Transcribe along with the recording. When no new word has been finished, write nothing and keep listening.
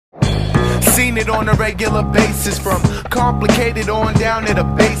Seen it on a regular basis, from complicated on down to the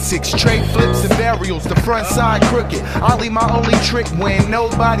basics. Tray flips and burials, the front side crooked. Ollie my only trick when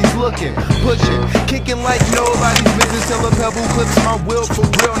nobody's looking. Pushing, kicking like nobody's business till a pebble clips my wheel for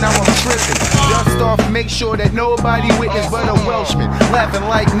real. Now I'm tripping. Dust off, make sure that nobody witness but a Welshman. Laughing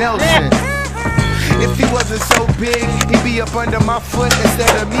like Nelson. If he wasn't so big, he'd be up under my foot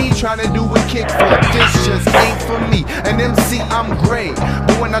instead of me trying to do a kickflip. This just ain't for me. An MC, I'm great,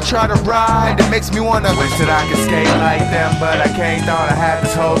 but when I try to ride, it makes me wanna wish that I could skate like them, but I can't. Thought I had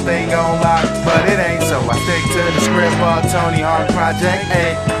this whole thing on lock, but it ain't so. I stick to the script of Tony Hawk Project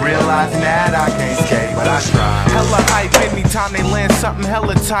 8, realizing that I can't skate, but I try. Hella hype anytime they land something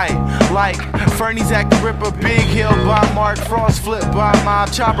hella tight, like Fernie's Act the Ripper, Big Hill by Mark, Frost flip by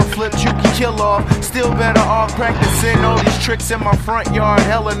Mob, Chopper flip, you can kill off. Still better off practicing all these tricks in my front yard.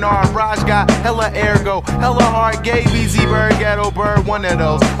 Hella nar, Raj got hella ergo, hella hard, gave Easy Bird, Ghetto Bird, one of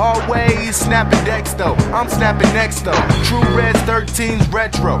those. Always snapping decks though, I'm snapping next though. True Reds 13's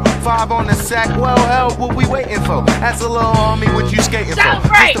retro, 5 on the sack, well hell, what we waiting for? Ask a little homie what you skating for.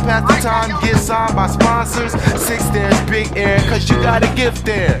 Just to pass the time, get signed by sponsors. 6 there's big air, cause you got a gift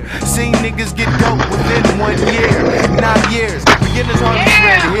there. Seen niggas get dope within 1 year, not years. Beginners hardly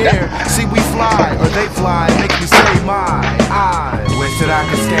spread here. See we fly, or they fly, make me say my. I wish that I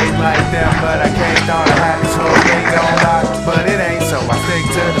could skate like them, but I can't. Thought I had this whole thing on lock, but it ain't so. I stick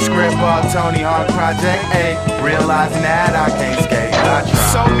to the script of Tony Hawk Project 8, realizing that I can't skate, but I try.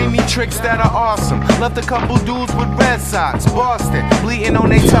 So many tricks that are awesome. Left a couple dudes with Red Sox, Boston, bleeding on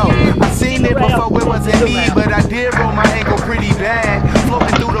their toe. I seen it before, it wasn't me, but I did roll my ankle pretty bad.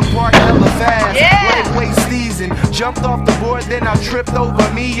 Floating through the park hella fast, lightweight season. Jumped off the board, then I tripped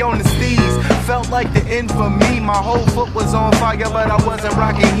over me on the steez. Felt like the end for me, my whole foot was on fire, but I wasn't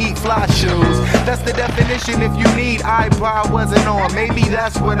rocking heat fly shoes. That's the definition if you need iPod wasn't on, maybe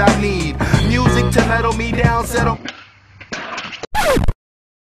that's what I need. Music to metal me down, settle